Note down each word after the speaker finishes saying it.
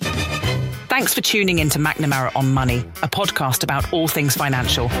Thanks for tuning in to McNamara on Money, a podcast about all things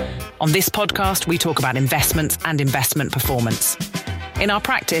financial. On this podcast, we talk about investments and investment performance. In our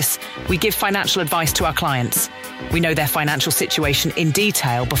practice, we give financial advice to our clients. We know their financial situation in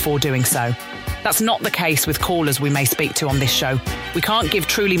detail before doing so. That's not the case with callers we may speak to on this show. We can't give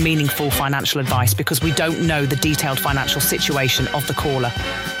truly meaningful financial advice because we don't know the detailed financial situation of the caller.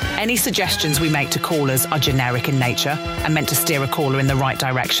 Any suggestions we make to callers are generic in nature and meant to steer a caller in the right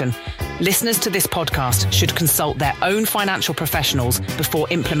direction. Listeners to this podcast should consult their own financial professionals before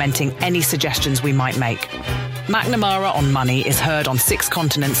implementing any suggestions we might make. McNamara on Money is heard on 6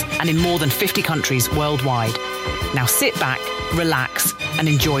 continents and in more than 50 countries worldwide. Now sit back, relax, and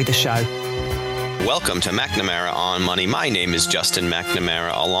enjoy the show. Welcome to McNamara on Money. My name is Justin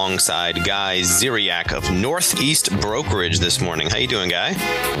McNamara alongside Guy Ziriak of Northeast Brokerage this morning. How you doing, Guy?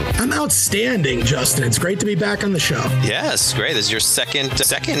 I'm outstanding, Justin. It's great to be back on the show. Yes, great. This is your second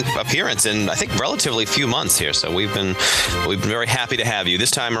appearance in, I think, relatively few months here. So we've been very happy to have you.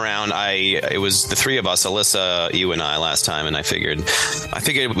 This time around, it was the three of us, Alyssa, you and I last time, and I figured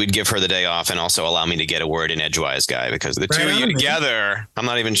we'd give her the day off and also allow me to get a word in edgewise, Guy, because the two of you together, I'm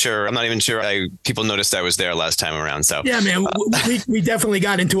not even sure people noticed I was there last time around. So yeah, man, we definitely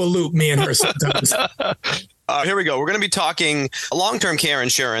got into a loop, me and her sometimes. Here we go. We're going to be talking long-term care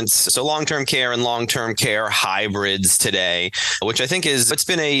insurance. So long-term care and long-term care hybrids today, which I think let's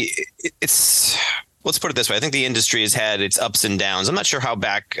put it this way. I think the industry has had its ups and downs. I'm not sure how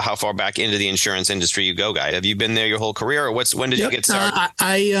far back into the insurance industry you go, Guy. Have you been there your whole career, or when did you get started?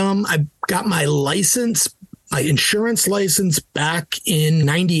 I got my insurance license back in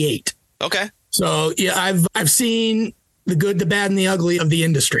 '98. Okay. So yeah, I've seen the good, the bad, and the ugly of the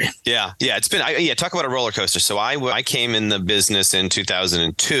industry. Yeah. It's been, talk about a roller coaster. So I came in the business in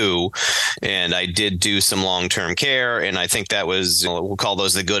 2002 and I did do some long-term care. And I think that was, we'll call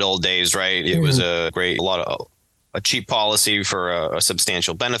those the good old days, right? It was a cheap policy for a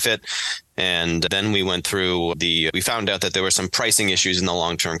substantial benefit. And then we went through we found out that there were some pricing issues in the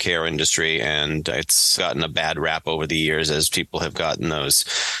long-term care industry, and it's gotten a bad rap over the years as people have gotten those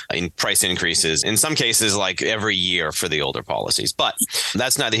price increases, in some cases like every year for the older policies. But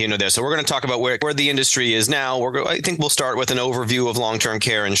that's neither here nor there. So we're going to talk about where the industry is now. I think we'll start with an overview of long-term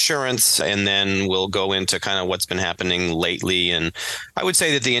care insurance, and then we'll go into kind of what's been happening lately. And I would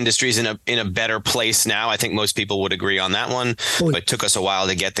say that the industry is in a better place now. I think most people would agree on that one. But it took us a while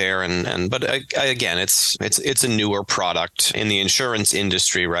to get there, but again, it's a newer product in the insurance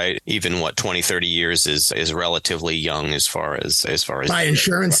industry, right? Even 20-30 years is relatively young as far as by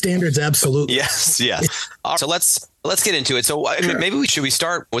insurance standards. Absolutely. Yes. All right, so let's get into it. So maybe we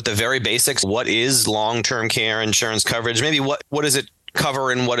start with the very basics. What is long-term care insurance coverage? Maybe what does it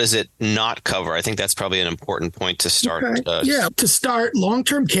cover and what does it not cover? I think that's probably an important point to start. Okay. To start,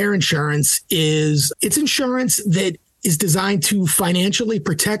 long-term care insurance it's insurance that is designed to financially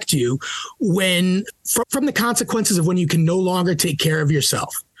protect you from the consequences of when you can no longer take care of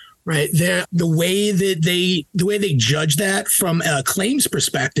yourself. Right. The way they judge that from a claims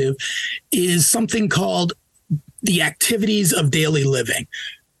perspective is something called the activities of daily living.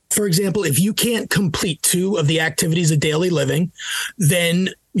 For example, if you can't complete 2 of the activities of daily living, then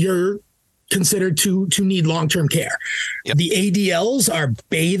you're considered to need long-term care. Yep. The ADLs are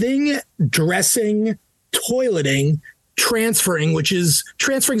bathing, dressing, toileting, transferring is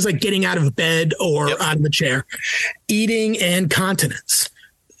like getting out of bed or out of the chair, eating, and continence.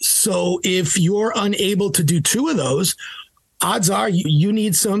 So if you're unable to do 2 of those, odds are you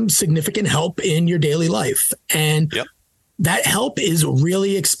need some significant help in your daily life. And that help is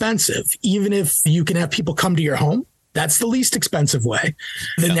really expensive. Even if you can have people come to your home, that's the least expensive way.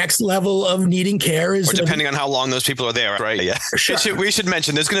 The next level of needing care is depending on how long those people are there, right? Yeah. Sure. We should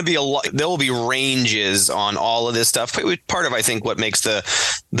mention there's going to be there will be ranges on all of this stuff. Part of, I think, what makes the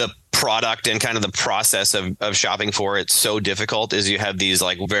product and kind of the process of shopping for it so difficult is you have these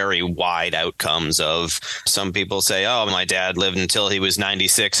like very wide outcomes of some people say, oh, my dad lived until he was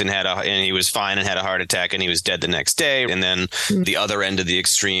 96 and he was fine and had a heart attack and he was dead the next day. And then the other end of the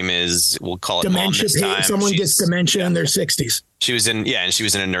extreme is, we'll call it dementia. Someone gets dementia in their 60s. She was in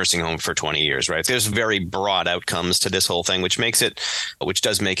a nursing home for 20 years, right? There's very broad outcomes to this whole thing, which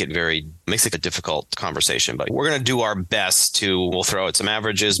does make it a difficult conversation. But we're going to do our best we'll throw out some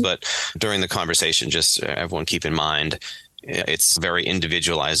averages, but during the conversation, just everyone keep in mind, it's a very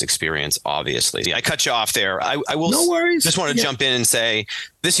individualized experience, obviously. I cut you off there. I will. No worries. Just want to jump in and say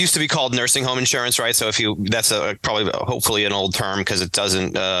this used to be called nursing home insurance, right? So that's probably hopefully an old term because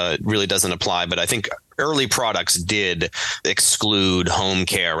it really doesn't apply. But I think early products did exclude home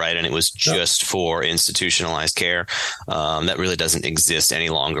care, right? And it was just for institutionalized care. That really doesn't exist any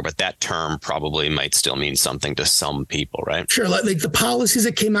longer, but that term probably might still mean something to some people, right? Sure. Like the policies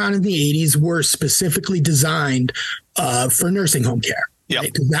that came out in the 80s were specifically designed for nursing home care. Yep.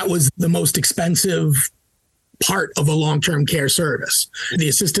 Right? That was the most expensive part of a long-term care service. The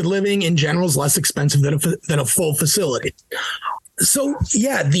assisted living in general is less expensive than a full facility. So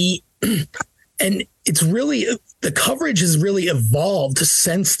yeah, and it's really, the coverage has really evolved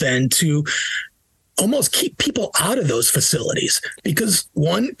since then to almost keep people out of those facilities because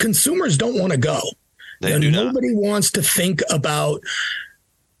one, consumers don't want to go. Nobody wants to think about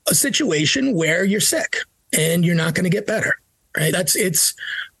a situation where you're sick and you're not going to get better, right?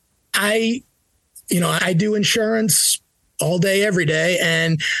 I do insurance all day, every day,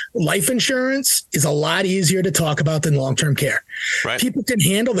 and life insurance is a lot easier to talk about than long-term care. Right. People can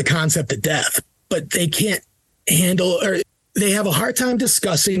handle the concept of death, but they can't handle, or they have a hard time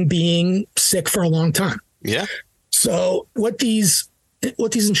discussing being sick for a long time. Yeah. So what these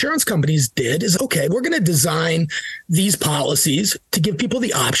insurance companies did is, okay, we're going to design these policies to give people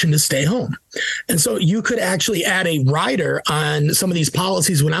the option to stay home. And so you could actually add a rider on some of these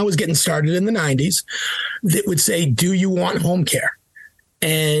policies when I was getting started in the 90s that would say, do you want home care?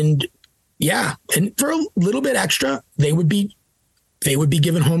 And yeah, and for a little bit extra, they would be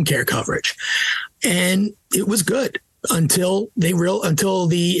given home care coverage. And it was good until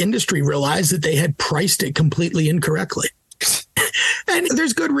the industry realized that they had priced it completely incorrectly. And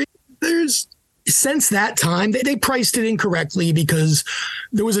there's good reason. Since that time, they priced it incorrectly because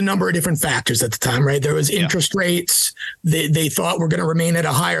there was a number of different factors at the time, right? There was interest rates. They thought were going to remain at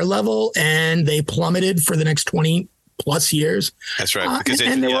a higher level, and they plummeted for the next 20 plus years. That's right. Because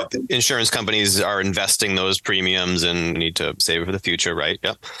insurance companies are investing those premiums and need to save for the future, right?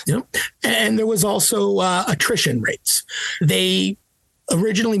 Yep. And there was also attrition rates.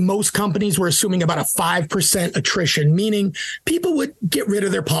 Originally, most companies were assuming about a 5% attrition, meaning people would get rid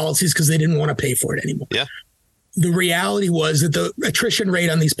of their policies because they didn't want to pay for it anymore. Yeah. The reality was that the attrition rate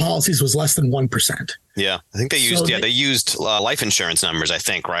on these policies was less than 1%. Yeah, I think they used life insurance numbers, I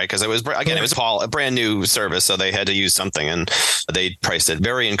think, right? Because it was a brand new service, so they had to use something, and they priced it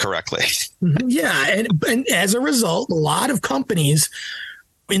very incorrectly. Yeah, and as a result, a lot of companies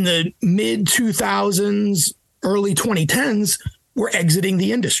in the mid 2000s, early 2010s were exiting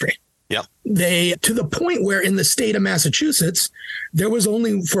the industry. Yep. To the point where in the state of Massachusetts,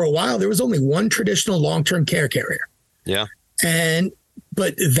 for a while, there was only one traditional long-term care carrier. Yeah.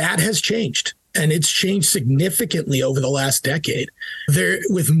 But that has changed, and it's changed significantly over the last decade.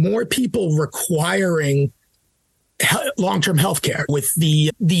 With more people requiring long-term health care with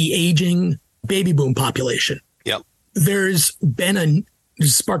the aging baby boom population. Yep. There's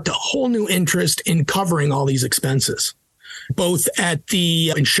sparked a whole new interest in covering all these expenses, both at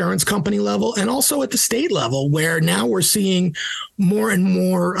the insurance company level and also at the state level, where now we're seeing more and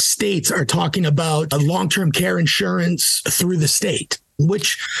more states are talking about long-term care insurance through the state,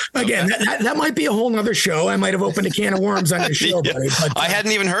 which, again, that might be a whole nother show. I might have opened a can of worms on your show, buddy. But, I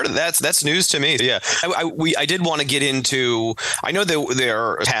hadn't even heard of that. That's news to me. Yeah. I did want to get into, I know that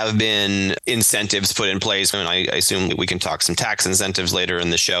there have been incentives put in place, and I assume we can talk some tax incentives later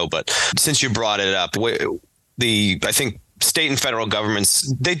in the show, but since you brought it up, I think state and federal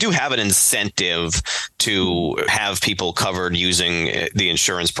governments, they do have an incentive to have people covered using the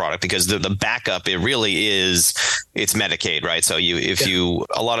insurance product, because the backup, it really is, it's Medicaid, right? So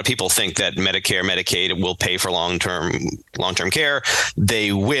a lot of people think that Medicare, Medicaid will pay for long-term care.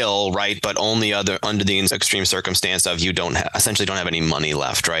 They will, right? But only under the extreme circumstance of you essentially don't have any money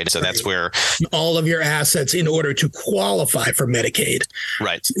left, right? So that's where all of your assets in order to qualify for Medicaid.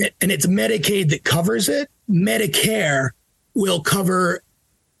 Right. And it's Medicaid that covers it. Medicare will cover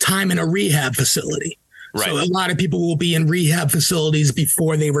time in a rehab facility. Right. So a lot of people will be in rehab facilities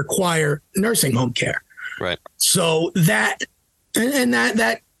before they require nursing home care. Right. So that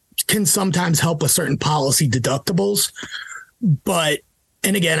can sometimes help with certain policy deductibles.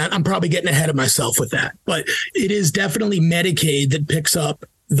 And again, I'm probably getting ahead of myself with that, but it is definitely Medicaid that picks up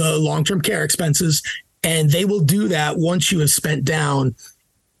the long-term care expenses, and they will do that once you have spent down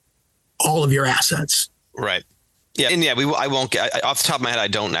all of your assets. Right. Yeah. And I won't off the top of my head, I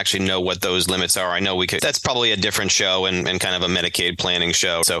don't actually know what those limits are. I know that's probably a different show and kind of a Medicaid planning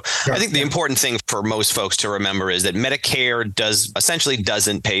show. So I think the important thing for most folks to remember is that Medicare essentially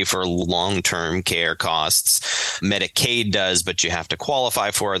doesn't pay for long-term care costs. Medicaid does, but you have to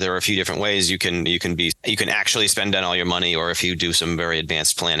qualify for it. There are a few different ways you can actually spend down all your money, or if you do some very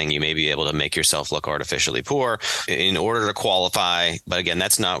advanced planning, you may be able to make yourself look artificially poor in order to qualify. But again,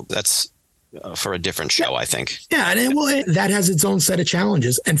 that's for a different show, I think. Yeah, and that has its own set of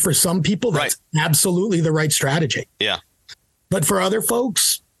challenges. And for some people, that's absolutely the right strategy. Yeah. But for other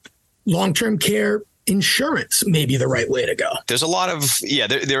folks, long-term care insurance may be the right way to go. There's a lot of,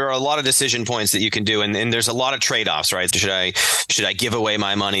 there are a lot of decision points that you can do. And there's a lot of trade-offs, right? Should I give away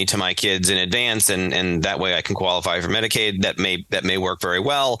my money to my kids in advance and that way I can qualify for Medicaid? That may work very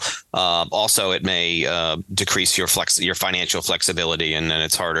well. Also, it may decrease your financial flexibility, and then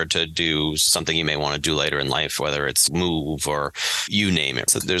it's harder to do something you may want to do later in life, whether it's move or you name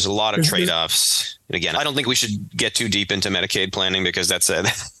it. So there's a lot of trade-offs. And again, I don't think we should get too deep into Medicaid planning because that's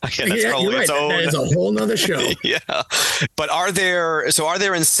probably its own. That is a whole nother show. Yeah. But are there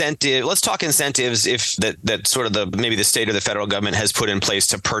incentives? Let's talk incentives if that sort of maybe the state or the federal government has put in place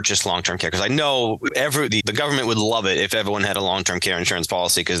to purchase long-term care. Because I know the government would love it if everyone had a long-term care insurance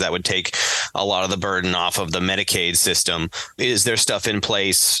policy, because that would take a lot of the burden off of the Medicaid system. Is there stuff in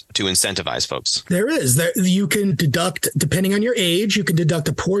place to incentivize folks? There is. You can deduct, depending on your age, you can deduct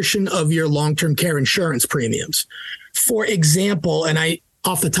a portion of your long-term care insurance premiums. For example, and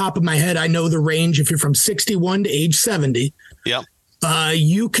off the top of my head, I know the range. If you're from 61 to age 70, yep.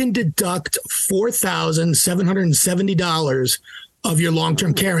 You can deduct $4,770 of your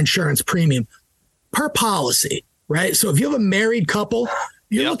long-term care insurance premium per policy, right? So if you have a married couple,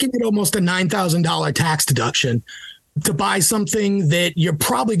 you're looking at almost a $9,000 tax deduction to buy something that you're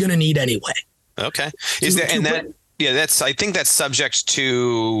probably going to need anyway. Okay. I think that's subject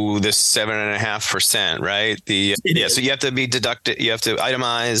to the 7.5%, right? So you have to be deducted, you have to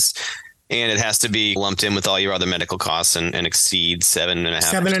itemize, and it has to be lumped in with all your other medical costs and exceed 7.5%.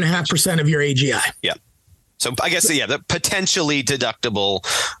 7.5% of your AGI. Yeah. So I guess, the potentially deductible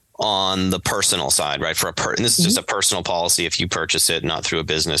on the personal side, right? And this is just a personal policy if you purchase it, not through a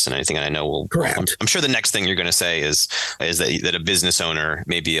business and anything. And I know correct. I'm sure the next thing you're going to say is that a business owner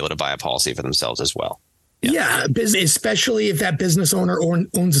may be able to buy a policy for themselves as well. Yeah, especially if that business owner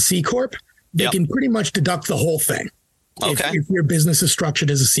owns a C Corp, they can pretty much deduct the whole thing. Okay. If your business is structured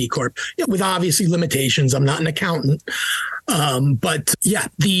as a C Corp, with obviously limitations. I'm not an accountant. But there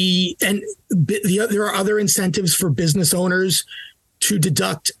are other incentives for business owners to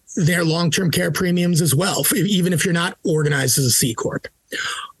deduct their long-term care premiums as well, even if you're not organized as a C Corp.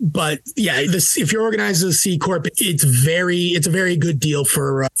 But if you're organized as a C Corp, it's a very good deal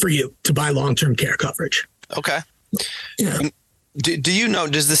for you to buy long-term care coverage. Okay. Yeah. Do you know,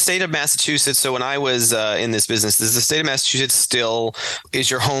 does the state of Massachusetts, so when I was in this business, does the state of Massachusetts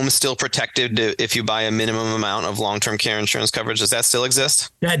is your home still protected if you buy a minimum amount of long-term care insurance coverage? Does that still exist?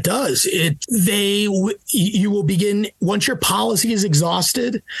 That does. You will begin, once your policy is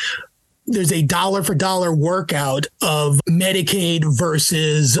exhausted, there's a dollar for dollar workout of Medicaid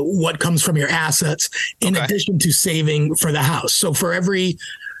versus what comes from your assets, in addition to saving for the house. So for every,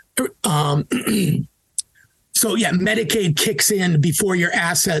 Medicaid kicks in before your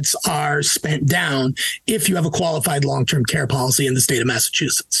assets are spent down if you have a qualified long-term care policy in the state of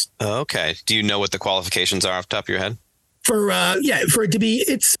Massachusetts. Okay. Do you know what the qualifications are off the top of your head? For it to be,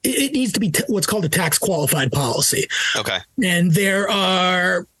 it needs to be what's called a tax qualified policy. Okay. And there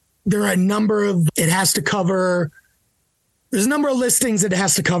are a number of, there's a number of listings that it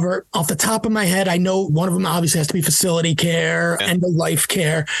has to cover. Off the top of my head, I know one of them obviously has to be facility care and the life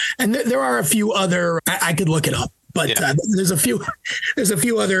care. And there are a few other, I could look it up, but there's a few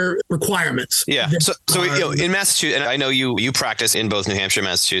other requirements. Yeah. So in Massachusetts, and I know you practice in both New Hampshire and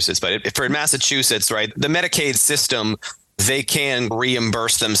Massachusetts, but for Massachusetts, right, the Medicaid system, they can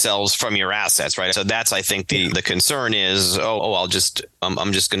reimburse themselves from your assets, right? So that's, I think, the concern is,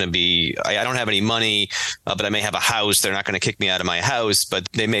 I'm just going to be, I don't have any money, but I may have a house. They're not going to kick me out of my house, but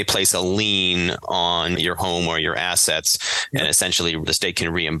they may place a lien on your home or your assets. And essentially the state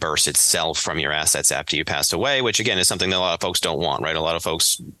can reimburse itself from your assets after you pass away, which again is something that a lot of folks don't want, right? A lot of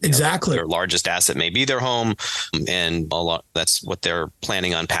folks, their largest asset may be their home, and that's what they're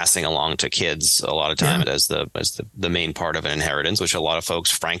planning on passing along to kids a lot of time as the main part of an inheritance, which a lot of folks,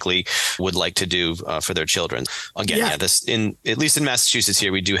 frankly, would like to do for their children. Again, at least in Massachusetts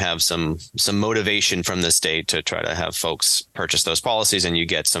here, we do have some motivation from the state to try to have folks purchase those policies, and you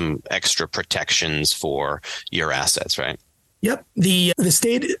get some extra protections for your assets, right? Yep. The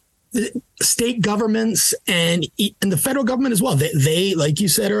state governments and the federal government as well. They, like you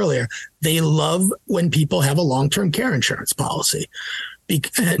said earlier, they love when people have a long-term care insurance policy.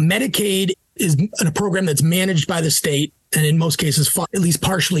 Medicaid is a program that's managed by the state, and in most cases, at least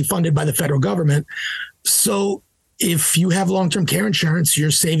partially funded by the federal government. So if you have long-term care insurance,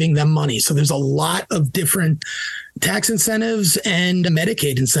 you're saving them money. So there's a lot of different tax incentives and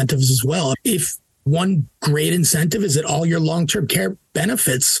Medicaid incentives as well. If one great incentive is that all your long-term care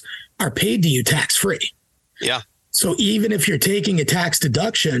benefits are paid to you tax-free. Yeah. So even if you're taking a tax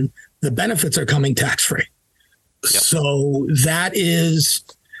deduction, the benefits are coming tax-free. Yep. So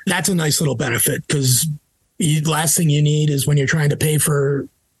that's a nice little benefit, because the last thing you need is when you're trying to pay for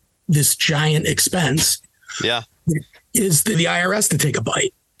this giant expense. Yeah. Is the IRS to take a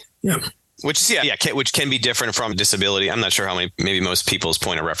bite. Yeah. Which can be different from disability. I'm not sure maybe most people's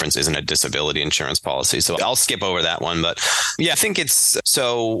point of reference isn't a disability insurance policy. So I'll skip over that one. But yeah, I think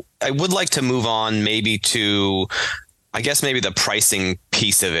so I would like to move on maybe to, I guess, maybe the pricing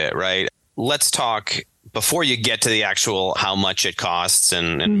piece of it, right? Let's talk before you get to the actual how much it costs,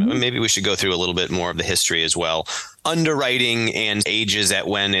 and maybe we should go through a little bit more of the history as well. Underwriting and ages at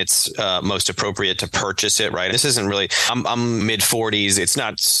when it's most appropriate to purchase it, right? This isn't really, I'm mid 40s. It's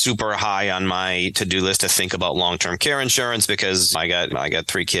not super high on my to-do list to think about long-term care insurance, because I got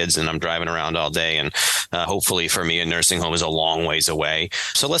 3 kids and I'm driving around all day, and hopefully for me, a nursing home is a long ways away.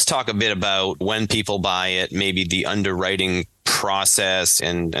 So let's talk a bit about when people buy it, maybe the underwriting process,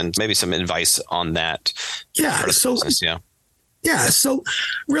 and maybe some advice on that. Yeah. So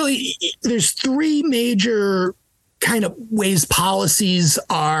really, there's 3 major kind of ways policies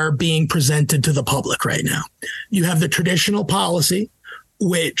are being presented to the public right now. You have the traditional policy,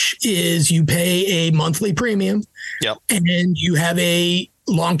 which is you pay a monthly premium. Yep. And you have a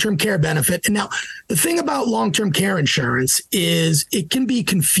long-term care benefit. And now the thing about long-term care insurance is it can be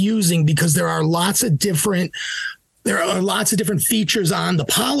confusing, because there are lots of different features on the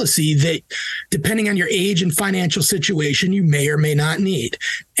policy that, depending on your age and financial situation, you may or may not need.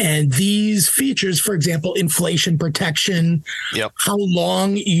 And these features, for example, inflation protection, how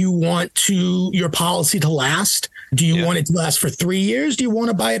long you want your policy to last. Do you want it to last for 3 years? Do you want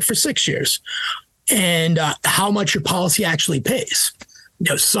to buy it for 6 years? And how much your policy actually pays.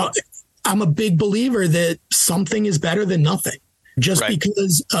 So I'm a big believer that something is better than nothing. Just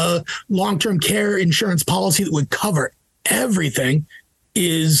because a long-term care insurance policy that would cover everything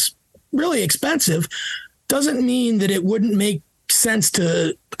is really expensive doesn't mean that it wouldn't make sense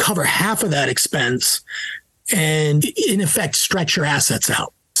to cover half of that expense and, in effect, stretch your assets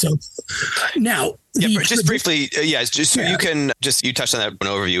out. So now, just briefly, you can you touched on that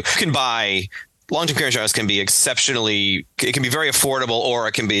overview. You can buy. Long-term care insurance can be it can be very affordable, or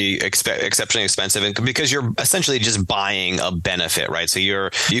it can be exceptionally expensive, and because you're essentially just buying a benefit, right? So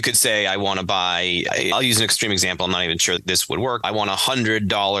you could say, I want to buy, I'll use an extreme example. I'm not even sure this would work. I want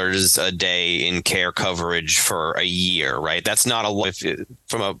 $100 a day in care coverage for a year, right? That's not a lot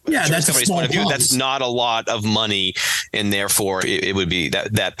from a insurance company's point of view. That's not a lot of money, and therefore it would be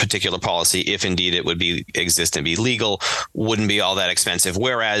that particular policy, if indeed it would exist and be legal, wouldn't be all that expensive.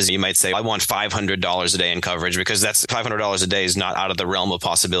 Whereas you might say, I want $500 a day in coverage, because that's $500 a day is not out of the realm of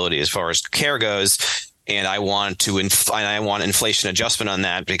possibility as far as care goes. And I want inflation adjustment on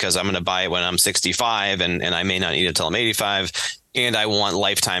that, because I'm going to buy it when I'm 65 and I may not need it until I'm 85. And I want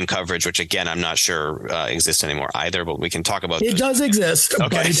lifetime coverage, which, again, I'm not sure exists anymore either, but we can talk about it. Does exist,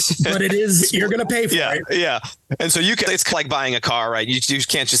 okay. but it is, you're going to pay for it. Yeah. And so it's like buying a car, right? You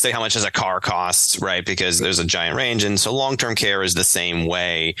can't just say how much does a car costs, right? Because there's a giant range. And so long-term care is the same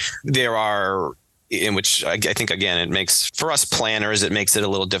way. There are, in which I think, again, it makes, for us planners, it makes it a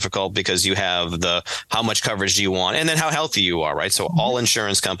little difficult, because you have how much coverage do you want, and then how healthy you are, right? So all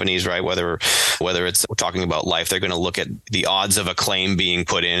insurance companies, right, whether it's, we're talking about life, they're going to look at the odds of a claim being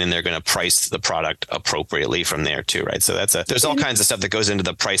put in, and they're going to price the product appropriately from there too, right? So there's all kinds of stuff that goes into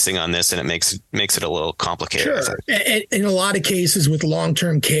the pricing on this, and it makes it a little complicated. Sure. In a lot of cases with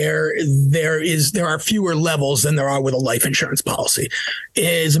long-term care, there are fewer levels than there are with a life insurance policy.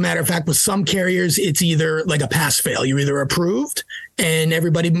 As a matter of fact, with some carriers, it's either like a pass-fail. You're either approved and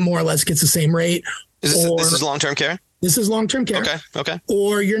everybody more or less gets the same rate. This is long-term care? This is long-term care. Okay.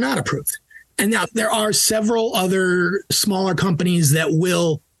 Or you're not approved. And now there are several other smaller companies that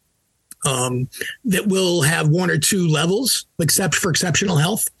will have 1 or 2 levels, except for exceptional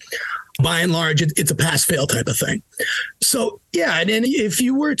health. By and large, it's a pass-fail type of thing. So, yeah, and if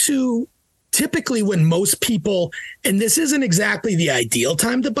you were to, typically when most people, and this isn't exactly the ideal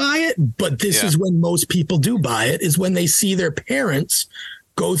time to buy it, but this is when most people do buy it, is when they see their parents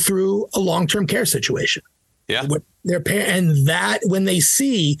go through a long-term care situation. Yeah. And that when they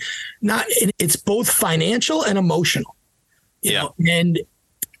see, it's both financial and emotional. You know? And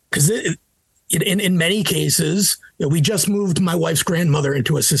because in many cases, we just moved my wife's grandmother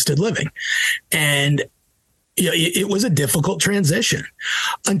into assisted living, and it was a difficult transition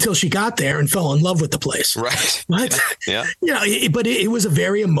until she got there and fell in love with the place. Right. But, but it was a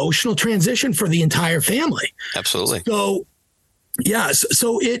very emotional transition for the entire family. Absolutely. So,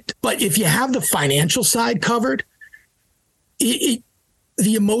 but if you have the financial side covered,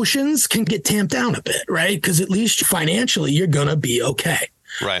 the emotions can get tamped down a bit, right? Because at least financially, you're going to be okay.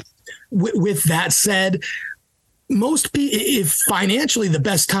 Right. With that said, most people, if financially the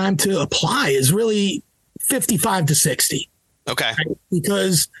best time to apply is really 55 to 60. Okay. Right?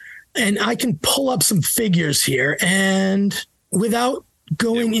 Because, and I can pull up some figures here, and without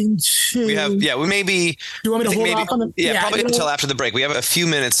going into, we maybe. Do you want me to hold off on them? Yeah, probably until after the break. We have a few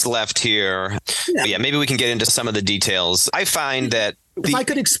minutes left here. Yeah, maybe we can get into some of the details. I find that if I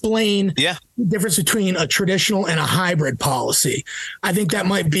could explain the difference between a traditional and a hybrid policy, I think that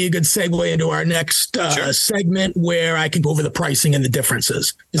might be a good segue into our next segment where I can go over the pricing and the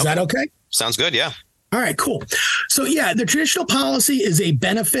differences. Is that okay? Sounds good. Yeah. All right, cool. So the traditional policy is a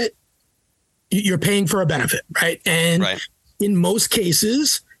benefit. You're paying for a benefit, right? And in most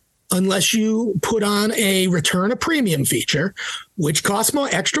cases, unless you put on a return of premium feature, which costs more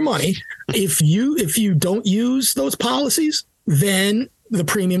extra money, if you don't use those policies, then the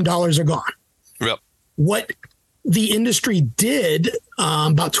premium dollars are gone. Yep. What the industry did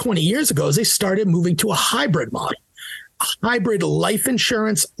about 20 years ago is they started moving to a hybrid model, a hybrid life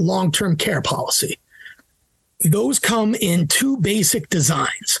insurance long-term care policy. Those come in two basic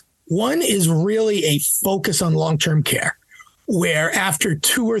designs. One is really a focus on long-term care, where after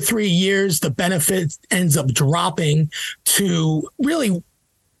 2 or 3 years, the benefit ends up dropping to really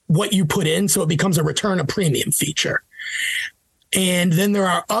what you put in. So it becomes a return of premium feature. And then there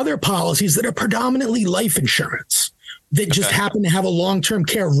are other policies that are predominantly life insurance that just happen to have a long-term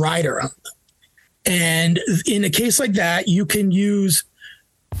care rider on them. And in a case like that, you can use,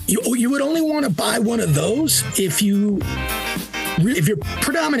 you would only want to buy one of those if your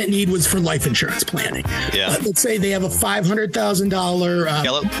predominant need was for life insurance planning. Let's say they have a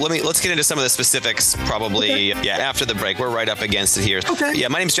 $500,000. Let's get into some of the specifics probably after the break. We're right up against it here. Okay. Yeah,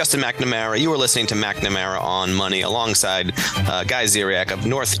 my name's Justin McNamara. You are listening to McNamara on Money alongside Guy Ziriak of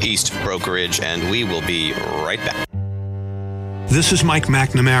Northeast Brokerage, and we will be right back. This is Mike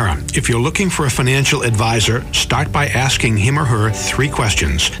McNamara. If you're looking for a financial advisor, start by asking him or her 3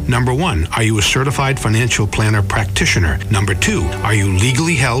 questions. Number 1, are you a certified financial planner practitioner? Number 2, are you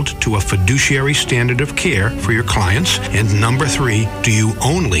legally held to a fiduciary standard of care for your clients? And number 3, do you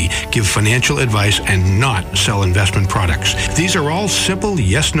only give financial advice and not sell investment products? These are all simple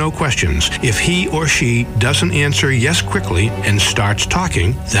yes-no questions. If he or she doesn't answer yes quickly and starts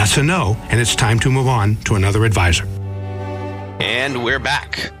talking, that's a no, and it's time to move on to another advisor. And we're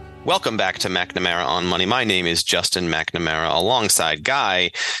back. Welcome back to McNamara on Money. My name is Justin McNamara alongside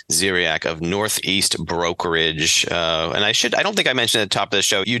Guy Ziriak of Northeast Brokerage. And I don't think I mentioned at the top of the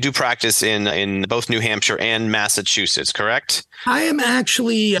show, you do practice in both New Hampshire and Massachusetts, correct? I am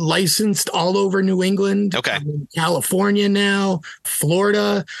actually licensed all over New England. Okay. I'm in California now,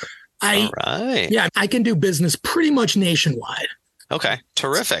 Florida. All right. Yeah, I can do business pretty much nationwide. Okay.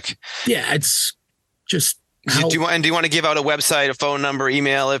 Terrific. Yeah, it's just... Do you want to give out a website, a phone number,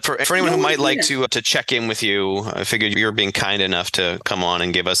 email for anyone who might like to check in with you? I figured you're being kind enough to come on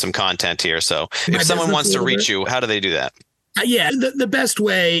and give us some content here. So if someone wants to reach you, how do they do that? The best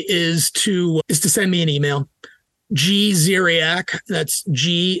way is to send me an email. G Ziriak, that's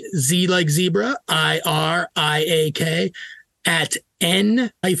G like zebra, IRIAK at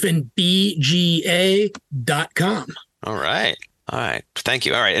n-bga.com. All right. Thank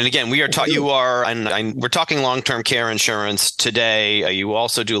you. All right. And again, we're talking long-term care insurance today. You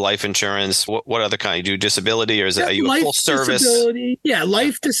also do life insurance. What other kind? You do disability, or are you a full service?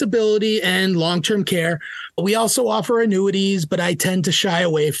 Life, disability, and long-term care. We also offer annuities, but I tend to shy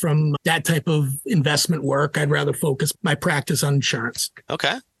away from that type of investment work. I'd rather focus my practice on insurance.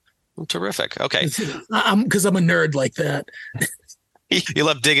 Okay. Well, terrific. Okay. Because I'm a nerd like that. You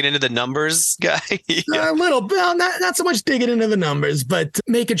love digging into the numbers, Guy? A little bit. Not so much digging into the numbers, but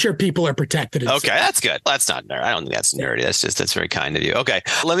making sure people are protected. Okay, that's good. That's not nerd. I don't think that's nerdy. That's very kind of you. Okay,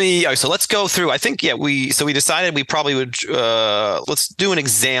 so let's go through. I think we decided we probably would let's do an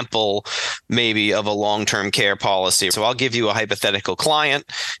example maybe of a long-term care policy. So I'll give you a hypothetical client,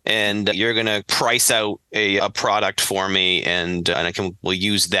 and you're going to price out a product for me, and we'll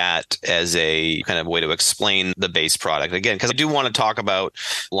use that as a kind of way to explain the base product again, because I do want to talk about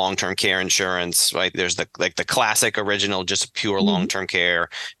long-term care insurance, right? There's the classic original, just pure long-term care.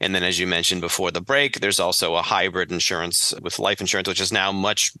 And then as you mentioned before the break, there's also a hybrid insurance with life insurance, which is now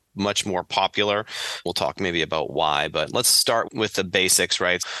much, much more popular. We'll talk maybe about why, but let's start with the basics,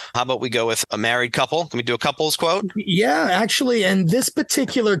 right? How about we go with a married couple? Can we do a couple's quote? Yeah, actually. And this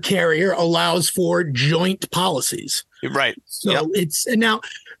particular carrier allows for joint policies. Right. So it's now...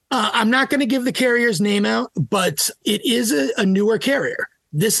 I'm not going to give the carrier's name out, but it is a newer carrier.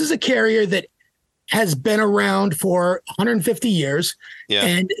 This is a carrier that has been around for 150 years,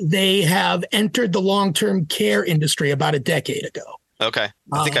 and they have entered the long-term care industry about a decade ago. Okay.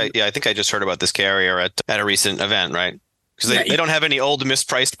 I think I just heard about this carrier at a recent event, right? Because they don't have any old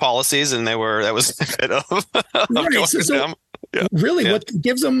mispriced policies, and that was a bit of right. So really, what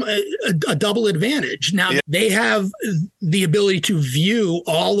gives them a double advantage? Now they have the ability to view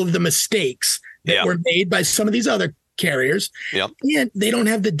all of the mistakes that were made by some of these other carriers, and they don't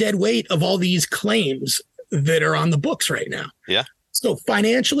have the dead weight of all these claims that are on the books right now. Yeah. So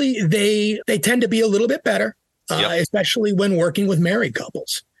financially, they tend to be a little bit better. Especially when working with married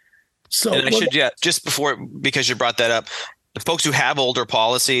couples. So, and just before, because you brought that up, the folks who have older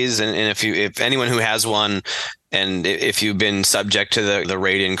policies, and if anyone who has one, and if you've been subject to the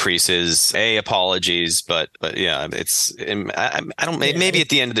rate increases, apologies, but yeah, I don't. Maybe at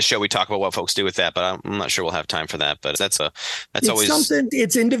the end of the show we talk about what folks do with that, but I'm not sure we'll have time for that. But that's always something.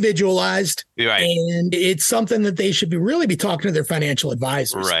 It's individualized, right? And it's something that they should really be talking to their financial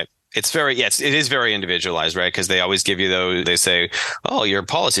advisors, right? It's it is very individualized, right? Because they always give you they say, oh, your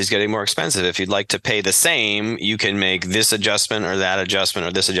policy is getting more expensive. If you'd like to pay the same, you can make this adjustment or that adjustment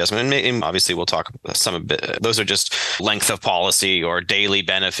or this adjustment. And obviously we'll talk some of it. Those are just length of policy or daily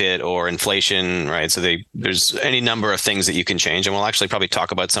benefit or inflation, right? So there's any number of things that you can change. And we'll actually probably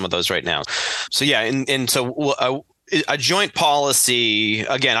talk about some of those right now. So yeah. And so a joint policy,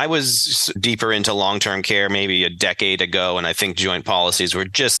 again, I was deeper into long-term care maybe a decade ago, and I think joint policies were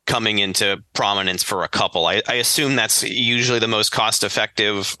just coming into prominence for a couple. I assume that's usually the most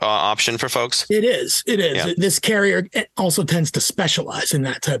cost-effective option for folks. It is. Yeah. This carrier also tends to specialize in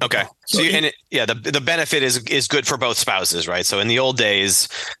that type of policy. The benefit is good for both spouses, right? So in the old days,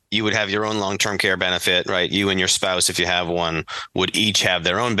 you would have your own long-term care benefit, right? You and your spouse, if you have one, would each have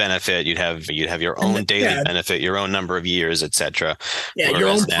their own benefit. You'd have your own daily benefit, your own number of years, et cetera. Yeah, your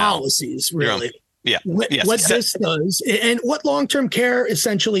own policies, really. What this does, and what long-term care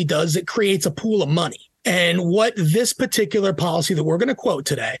essentially does, it creates a pool of money. And what this particular policy that we're going to quote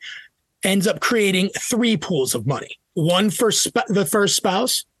today ends up creating 3 pools of money. One for the first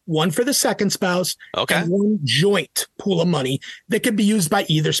spouse, one for the second spouse, and one joint pool of money that can be used by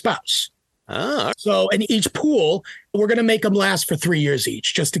either spouse. So, and each pool, we're going to make them last for 3 years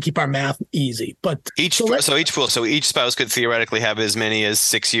each, just to keep our math easy. But each spouse could theoretically have as many as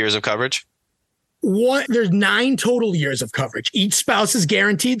 6 years of coverage. There's 9 total years of coverage. Each spouse is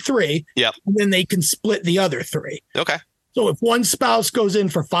guaranteed 3. Yep. And then they can split the other 3. Okay. So if one spouse goes in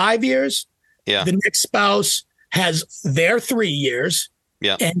for 5 years, the next spouse has their 3 years.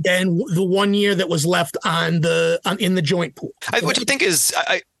 Yeah, and then the 1 year that was left in the joint pool, which I think is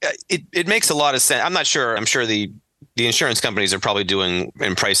it makes a lot of sense. I'm not sure. I'm sure the insurance companies are probably doing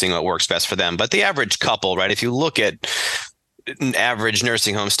and pricing what works best for them. But the average couple, right? If you look at average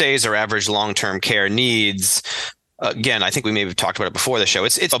nursing home stays or average long-term care needs, again, I think we maybe have talked about it before the show.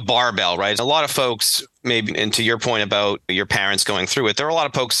 It's a barbell, right? A lot of folks, maybe, and to your point about your parents going through it, there are a lot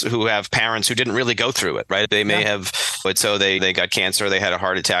of folks who have parents who didn't really go through it, right? They may have, but so they got cancer, they had a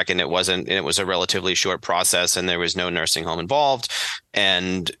heart attack, and it was a relatively short process, and there was no nursing home involved.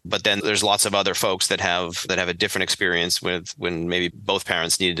 But then there's lots of other folks that have a different experience with when maybe both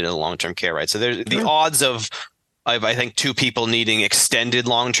parents needed a long-term care, right? So there's the odds of I think 2 people needing extended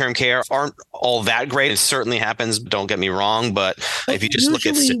long-term care aren't all that great. It certainly happens. Don't get me wrong. But if you just look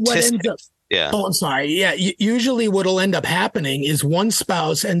at statistics. Oh, I'm sorry. Yeah. Usually what'll end up happening is one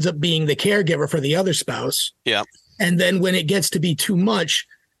spouse ends up being the caregiver for the other spouse. Yeah. And then when it gets to be too much,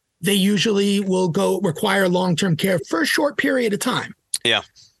 they usually will require long-term care for a short period of time. Yeah.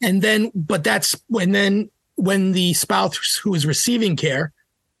 And then, but that's when the spouse who is receiving care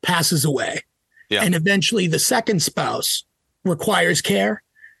passes away. Yeah. And eventually the second spouse requires care.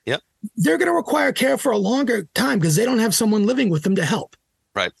 Yep. They're going to require care for a longer time because they don't have someone living with them to help.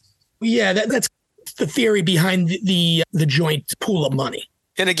 Right. Yeah, that's the theory behind the joint pool of money.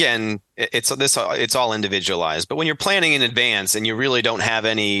 And again, it's all individualized. But when you're planning in advance and you really don't have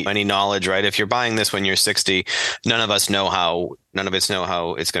any knowledge, right? If you're buying this when you're 60, none of us know how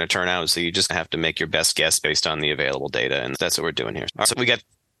it's going to turn out. So you just have to make your best guess based on the available data, and that's what we're doing here. All right, so we got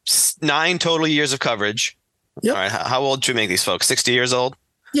 9 total years of coverage. Yep. All right. How old should we make these folks? 60 years old?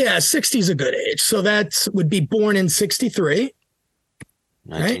 Yeah, 60 is a good age. So that would be born in 63.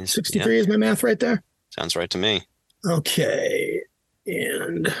 Right? 63 is my math right there? Sounds right to me. Okay.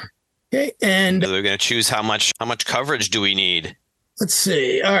 And we're going to choose how much coverage do we need? Let's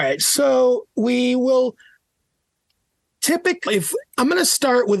see. All right. So we will typically, I'm going to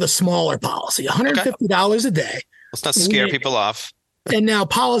start with a smaller policy, $150 a day. Let's not scare people off. And now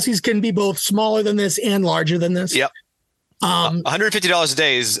policies can be both smaller than this and larger than this. Yep. $150 a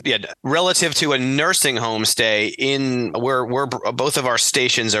day is relative to a nursing home stay in where both of our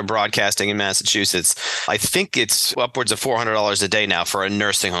stations are broadcasting in Massachusetts. I think it's upwards of $400 a day now for a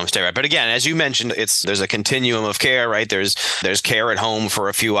nursing home stay, right? But again, as you mentioned, there's a continuum of care, right? There's care at home for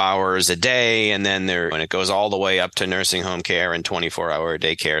a few hours a day, and then when it goes all the way up to nursing home care and 24-hour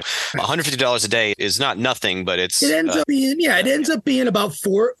daycare. $150 a day is not nothing, but it ends up being about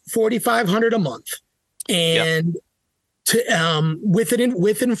 $4,500 a month, and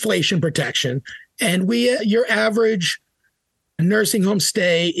with inflation protection, and your average nursing home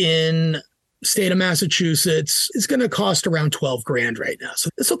stay in state of Massachusetts is going to cost around $12,000 right now. So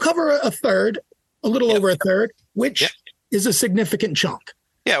this will cover a third, a little over a third, which is a significant chunk.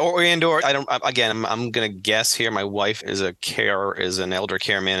 Yeah, or I don't. Again, I'm going to guess here. My wife is an elder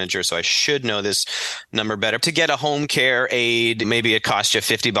care manager, so I should know this number better. To get a home care aide, maybe it costs you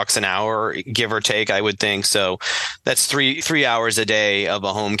 $50 an hour, give or take. I would think so. That's three hours a day of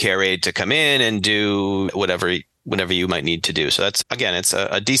a home care aide to come in and do whatever you might need to do. So it's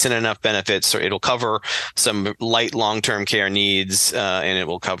a decent enough benefit. So it'll cover some light long-term care needs, and it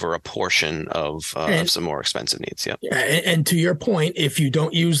will cover a portion of some more expensive needs. Yeah. And to your point, if you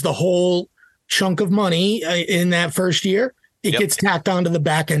don't use the whole chunk of money in that first year, it gets tacked onto the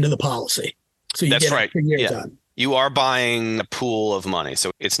back end of the policy. So you get extra years on. You are buying a pool of money.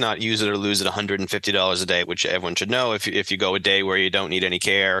 So it's not use it or lose it, $150 a day, which everyone should know. If you go a day where you don't need any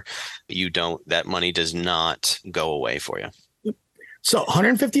care, that money does not go away for you. Yep. So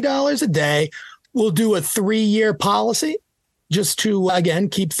 $150 a day. We'll do a 3-year policy just to, again,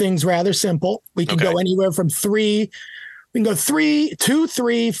 keep things rather simple. We can go anywhere from 3. We can go 3, 2,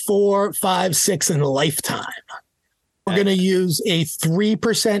 3, 4, 5, 6 in a lifetime. We're going to use a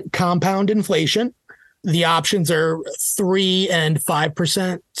 3% compound inflation. The options are 3 and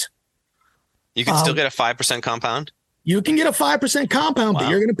 5%. You can still get a 5% compound? You can get a 5% compound, but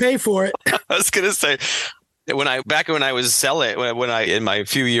you're going to pay for it. I was going to say, when I was selling, in my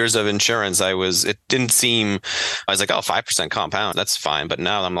few years of insurance, I was like, 5% compound, that's fine. But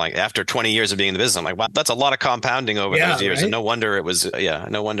now I'm like, after 20 years of being in the business, I'm like, wow, that's a lot of compounding over those years. Right? And no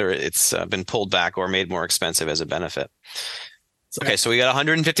wonder it's been pulled back or made more expensive as a benefit. Okay. So we got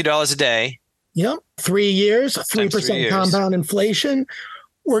 $150 a day. Yep. 3 years, 3% compound inflation.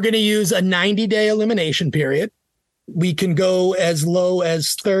 We're going to use a 90-day elimination period. We can go as low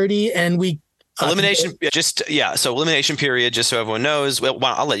as 30, and elimination period, just so everyone knows. Well,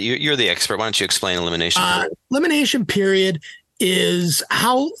 I'll let you. You're the expert. Why don't you explain elimination period? Elimination period is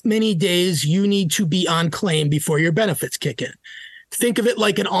how many days you need to be on claim before your benefits kick in. Think of it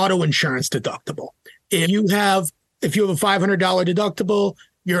like an auto insurance deductible. If you have a $500 deductible,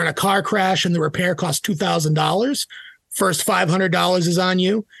 you're in a car crash and the repair costs $2,000. First $500 is on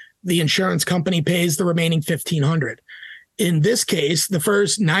you. The insurance company pays the remaining $1,500. In this case, the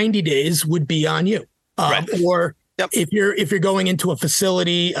first 90 days would be on you. Right. Or if you're going into a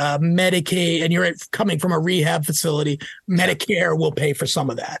facility, Medicaid, and you're coming from a rehab facility, Medicare will pay for some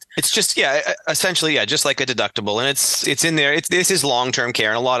of that. It's just essentially just like a deductible, and it's in there. This is long-term care,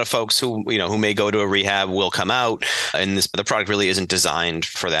 and a lot of folks who may go to a rehab will come out, and the product really isn't designed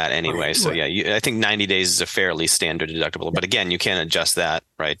for that anyway. Right. So I think 90 days is a fairly standard deductible, but again, you can adjust that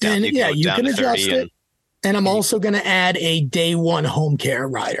right down. And you can adjust it. And I'm also going to add a day one home care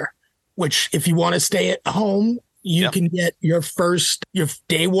rider, which if you want to stay at home, you can get your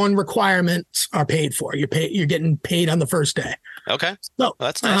day one requirements are paid for. You're getting paid on the first day. Okay. So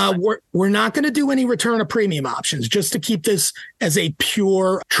that's nice. We're not going to do any return of premium options, just to keep this as a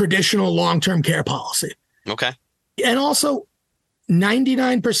pure traditional long-term care policy. Okay. And also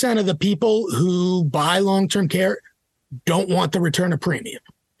 99% of the people who buy long-term care don't want the return of premium.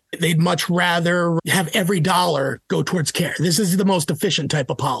 They'd much rather have every dollar go towards care. This is the most efficient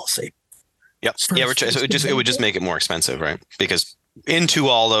type of policy. Yep. So it would just make it more expensive, right? Because into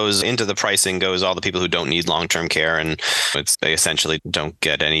the pricing goes all the people who don't need long-term care, and they essentially don't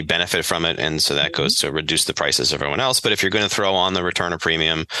get any benefit from it. And so that goes to reduce the prices of everyone else. But if you're going to throw on the return of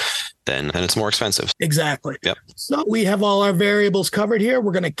premium, then it's more expensive. Exactly. Yep. So we have all our variables covered here.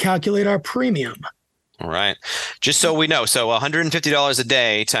 We're going to calculate our premium. All right. Just so we know, so $150 a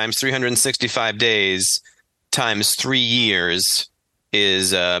day times 365 days times 3 years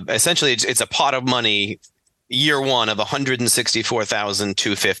is essentially it's a pot of money year one of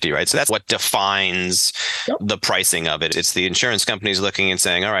 $164,250, right? So that's what defines the pricing of it. It's the insurance companies looking and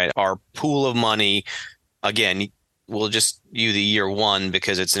saying, all right, our pool of money, again, we'll just use the year one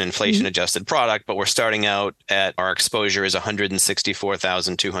because it's an inflation adjusted product, but we're starting out at our exposure is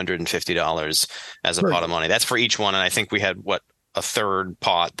 $164,250 as a pot of money. That's for each one. And I think we had a third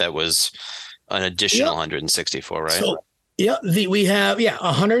pot that was an additional 164, right? So Yeah, we have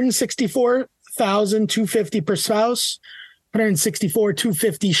 164,250 per spouse,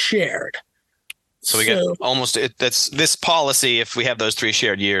 164,250 shared. So we get almost that's this policy. If we have those 3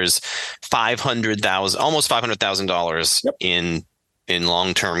 shared years, almost $500,000 in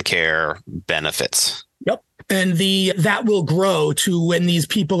long-term care benefits. Yep, and that will grow to when these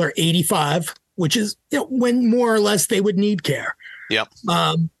people are 85, which is when more or less they would need care. Yep.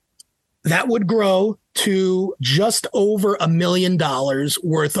 That would grow to just over $1 million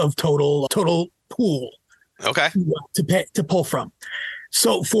worth of total pool. Okay. To pull from.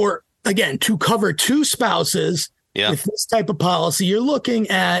 So to cover 2 spouses with this type of policy, you're looking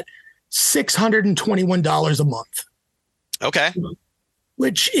at $621 a month. Okay.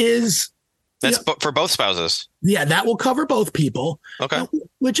 Which is for both spouses. Yeah, that will cover both people. Okay.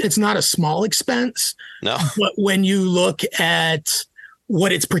 Which it's not a small expense. No. But when you look at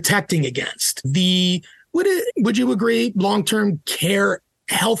what it's protecting against, would you agree long-term care,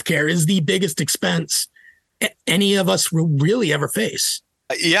 healthcare is the biggest expense any of us will really ever face?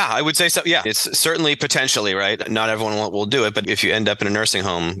 Yeah, I would say so. Yeah, it's certainly potentially, right? Not everyone will do it, but if you end up in a nursing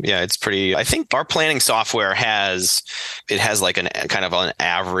home, it's pretty. I think our planning software has like an kind of an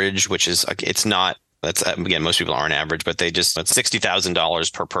average, which is it's not. That's again, most people aren't average, but that's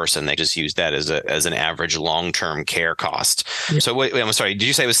 $60,000 per person. They just use that as an average long-term care cost. Yeah. So wait, I'm sorry. Did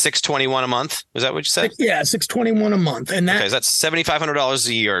you say it was $621 a month? Was that what you said? Yeah, $621 a month, and that's $7,500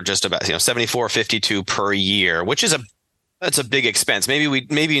 a year, just about $7,452 per year, which is that's a big expense.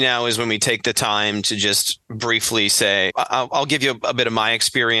 Maybe now is when we take the time to just briefly say, I'll give you a bit of my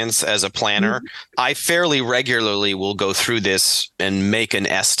experience as a planner. Mm-hmm. I fairly regularly will go through this and make an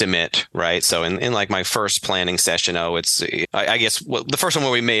estimate, right? So in like my first planning session, I guess the first one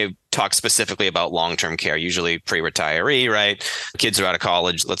where we may talk specifically about long-term care, usually pre-retiree, right? Kids are out of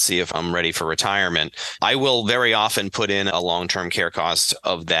college. Let's see if I'm ready for retirement. I will very often put in a long-term care cost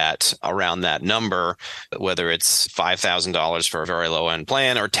of that around that number, whether it's $5,000 for a very low-end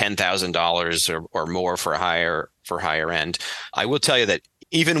plan or $10,000 or more for higher end. I will tell you that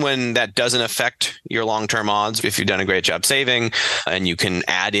even when that doesn't affect your long-term odds, if you've done a great job saving and you can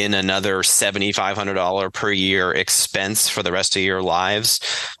add in another $7,500 per year expense for the rest of your lives,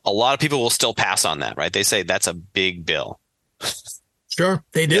 a lot of people will still pass on that, right? They say that's a big bill. Sure,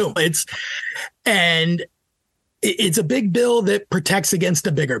 they do. Yeah. It's a big bill that protects against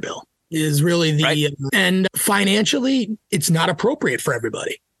a bigger bill is really and financially, it's not appropriate for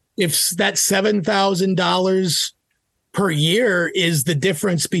everybody. If that $7,000 per year is the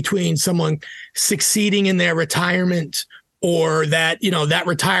difference between someone succeeding in their retirement or that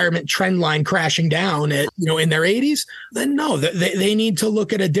retirement trend line crashing down at, in their 80s, then no, they need to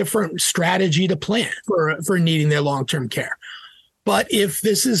look at a different strategy to plan for needing their long-term care. But if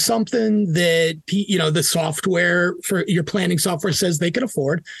this is something that, the software for your planning software says they can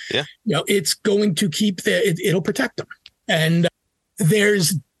afford, it's going to it'll protect them. And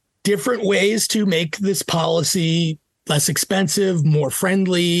there's different ways to make this policy less expensive, more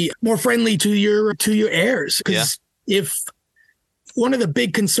friendly to your heirs. Because if one of the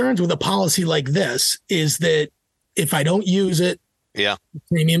big concerns with a policy like this is that if I don't use it,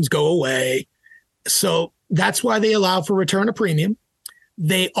 premiums go away. So that's why they allow for return of premium.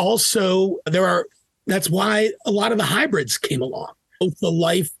 That's why a lot of the hybrids came along, both the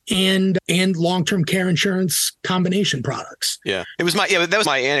life and long-term care insurance combination products. Yeah. That was my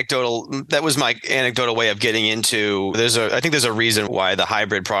anecdotal way of getting into, I think there's a reason why the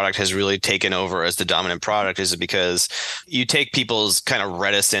hybrid product has really taken over as the dominant product, is because you take people's kind of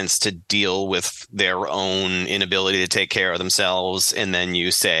reticence to deal with their own inability to take care of themselves. And then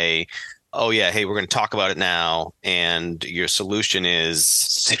you say, oh yeah, hey, we're going to talk about it now. And your solution is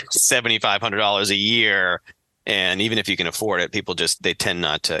 $7,500 a year. And even if you can afford it, people they tend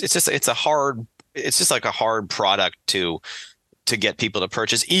not to. It's just like a hard product to get people to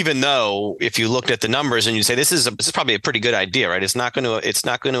purchase, even though if you looked at the numbers and you say, this is probably a pretty good idea, right? It's not going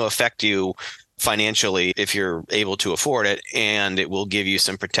to affect you financially if you're able to afford it, and it will give you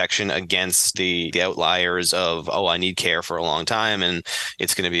some protection against the outliers of, I need care for a long time and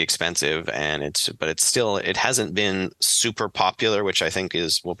it's going to be expensive, but it hasn't been super popular, which I think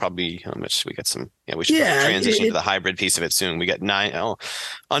will probably how much we got some. Yeah, we should transition to the hybrid piece of it soon. We got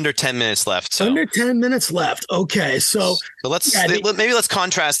under 10 minutes left. So. Under 10 minutes left. Okay. So maybe let's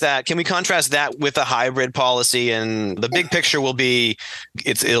contrast that. Can we contrast that with a hybrid policy? And the big picture will be,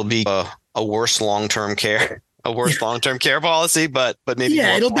 it'll be a worse long-term care policy, but maybe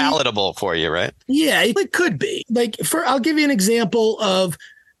more palatable for you, right? Yeah, it could be. I'll give you an example of,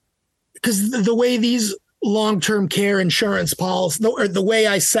 because the way these long-term care insurance policy, or the way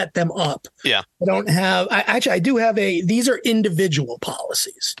I set them up. Yeah. I don't have, I do have these are individual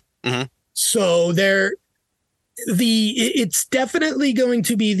policies. Mm-hmm. So it's definitely going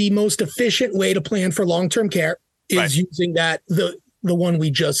to be the most efficient way to plan for long-term care is using the one we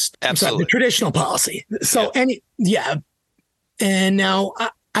just, absolutely, the traditional policy. So, and now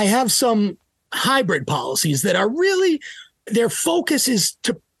I have some hybrid policies that are really, their focus is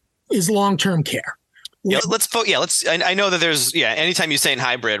long-term care. Yeah, I know that there's, anytime you say in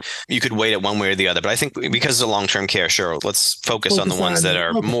hybrid, you could weight it one way or the other. But I think because of long-term care, sure, let's focus on the ones that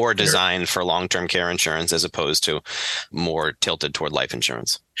are more designed for long-term care insurance as opposed to more tilted toward life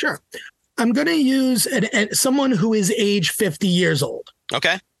insurance. Sure. I'm going to use someone who is age 50 years old.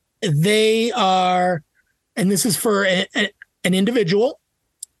 Okay. They are, and this is for an individual.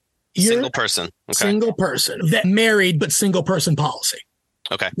 Single person. Okay. Single person. That married, but single person policy.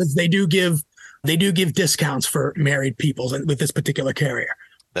 Okay. Because they do give discounts for married people with this particular carrier.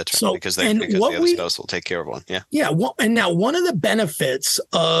 That's right. So, because the other spouse will take care of one. Yeah. Yeah. Well, and now one of the benefits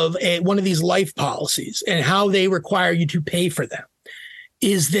of one of these life policies and how they require you to pay for them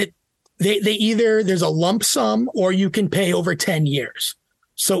is that they either there's a lump sum or you can pay over 10 years.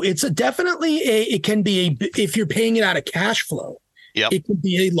 So it's it can be if you're paying it out of cash flow, it can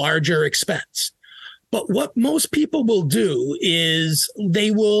be a larger expense. But what most people will do is they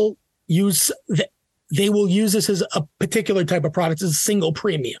will use this as a particular type of product, as a single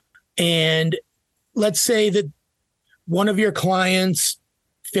premium. And let's say that one of your clients,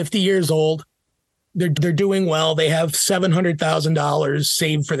 50 years old, they're doing well. They have $700,000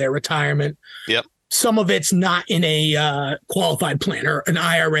 saved for their retirement. Yep. Some of it's not in a qualified plan or an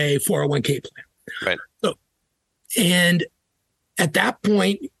IRA, 401k plan. Right. So, and at that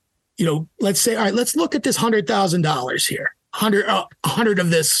point, let's say, all right, let's look at this $100,000 here. 100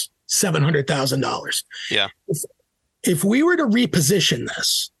 of this $700,000. Yeah. If we were to reposition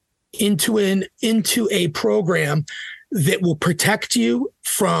this into a program that will protect you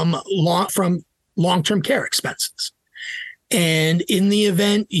from long-term care expenses, and in the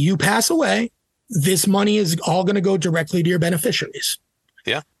event you pass away, this money is all going to go directly to your beneficiaries.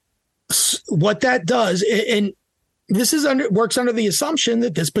 Yeah. What that does, and this works under the assumption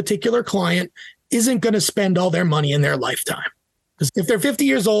that this particular client isn't going to spend all their money in their lifetime. Because if they're 50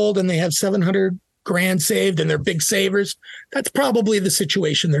 years old and they have $700,000 saved and they're big savers, that's probably the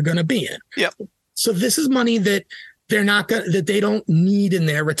situation they're going to be in. Yep. So this is money that they don't need in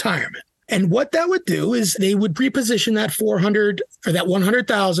their retirement. And what that would do is they would reposition that 400 or that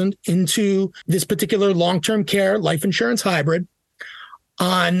 100,000 into this particular long-term care life insurance hybrid.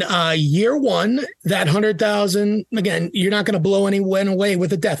 On year one, that 100,000, again, you're not going to blow anyone away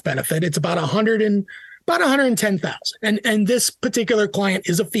with a death benefit. It's about 110,000. And this particular client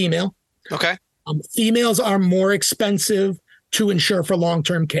is a female. Okay. Females are more expensive to insure for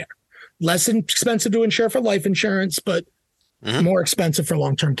long-term care. Less expensive to insure for life insurance, but more expensive for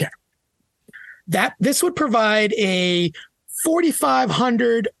long-term care. This would provide a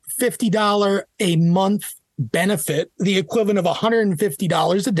 $4,550 a month benefit, the equivalent of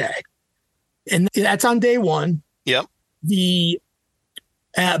 $150 a day. And that's on day one. Yep.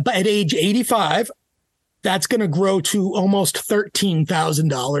 But at age 85, that's going to grow to almost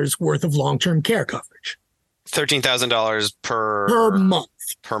 $13,000 worth of long-term care coverage. $13,000 per month.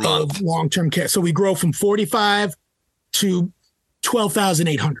 Of long-term care. So we grow from 45 to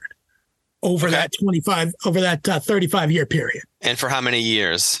 12,800 over that 35-year period. And for how many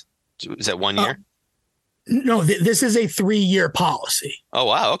years? Is that 1 year? No, this is a 3-year policy. Oh,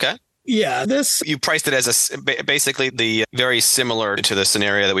 wow. Okay. Yeah, you priced it as basically the very similar to the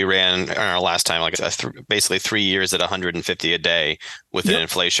scenario that we ran on our last time, like basically 3 years at 150 a day with an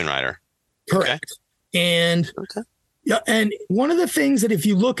inflation rider. Correct. Okay. And one of the things that if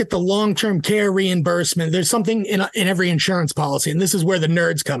you look at the long-term care reimbursement, there's something in every insurance policy, and this is where the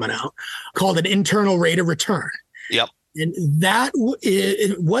nerd's coming out, called an internal rate of return. Yep. And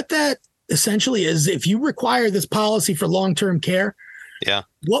what that essentially is, if you require this policy for long-term care,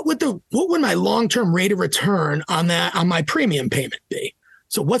 what would my long-term rate of return on my premium payment be?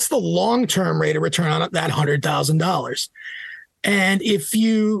 So what's the long-term rate of return on that $100,000? And if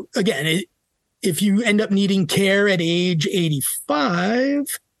you end up needing care at age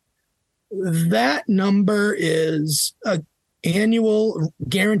 85, that number is an annual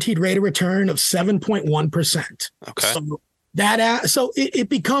guaranteed rate of return of 7.1%. Okay. So it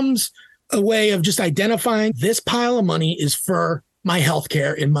becomes a way of just identifying this pile of money is for my health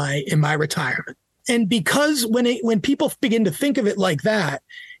care in my retirement. And because when people begin to think of it like that,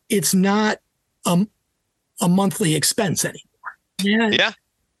 it's not a monthly expense anymore. Yeah.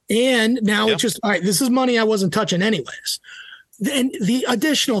 And now it's just, all right, this is money I wasn't touching anyways. And the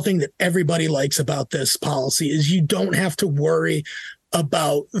additional thing that everybody likes about this policy is you don't have to worry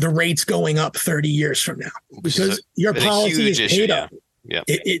about the rates going up 30 years from now, because your policy is paid up. Yeah.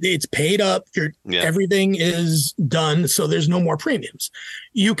 It's paid up. Everything is done. So there's no more premiums.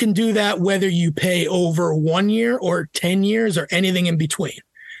 You can do that whether you pay over 1 year or 10 years or anything in between.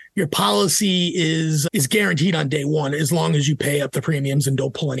 Your policy is guaranteed on day one as long as you pay up the premiums and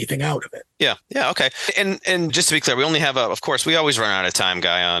don't pull anything out of it. Yeah. Okay. And just to be clear, we only have of course, we always run out of time,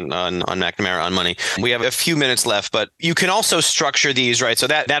 Guy, on McNamara on Money. We have a few minutes left, but you can also structure these, right? So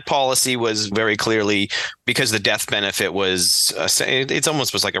that policy was very clearly, because the death benefit was, it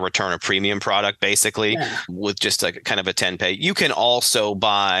almost was like a return of premium product, basically, with just like kind of a 10-pay. You can also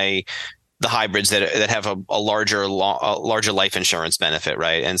buy the hybrids that have a larger life insurance benefit,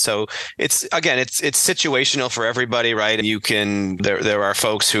 right? And so it's situational for everybody, right? You can there are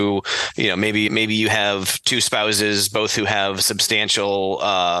folks who, maybe you have two spouses both who have substantial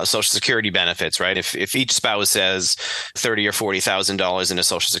Social Security benefits, right? If each spouse has $30,000 or $40,000 in a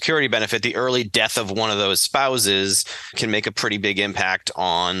Social Security benefit, the early death of one of those spouses can make a pretty big impact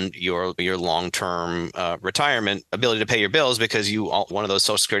on your long-term retirement ability to pay your bills, because one of those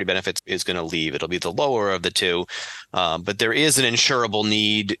Social Security benefits is going to leave. It'll be the lower of the two. But there is an insurable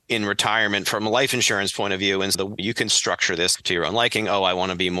need in retirement from a life insurance point of view. And so you can structure this to your own liking. Oh, I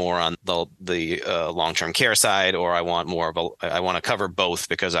want to be more on the long-term care side, or I want I want to cover both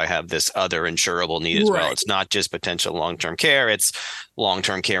because I have this other insurable need as well. It's not just potential long-term care. It's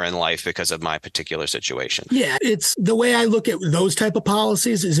long-term care in life because of my particular situation. Yeah. It's the way I look at those type of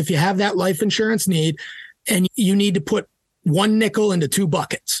policies is if you have that life insurance need and you need to put one nickel into two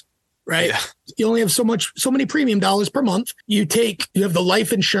buckets. Right. Yeah. You only have so many premium dollars per month. You have the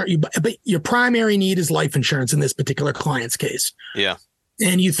life insurance, but your primary need is life insurance in this particular client's case. Yeah.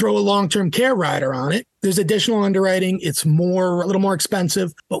 And you throw a long-term care rider on it. There's additional underwriting. It's a little more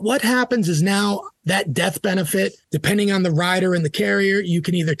expensive. But what happens is now that death benefit, depending on the rider and the carrier, you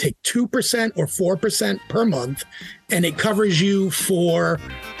can either take 2% or 4% per month, and it covers you for,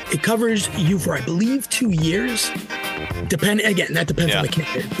 I believe, 2 years. That depends on the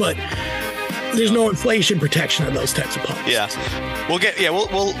carrier, but there's no inflation protection on those types of policies. We'll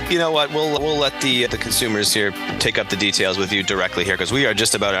you know what, we'll let the consumers here take up the details with you directly here, because we are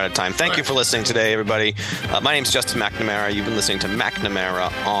just about out of time. Thank you for listening today, everybody. My name's Justin McNamara. You've been listening to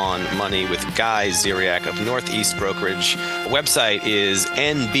McNamara on Money with Guy Ziriak of Northeast Brokerage. Website is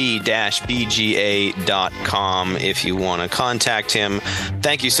nb-bga.com if you want to contact him.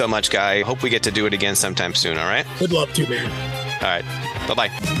 Thank you so much, Guy. Hope we get to do it again sometime soon. All right. Would love to, man. All right. Bye-bye.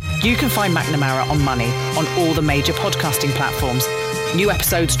 You can find McNamara on Money on all the major podcasting platforms. New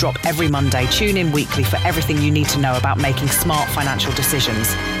episodes drop every Monday. Tune in weekly for everything you need to know about making smart financial decisions.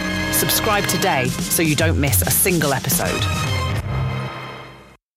 Subscribe today so you don't miss a single episode.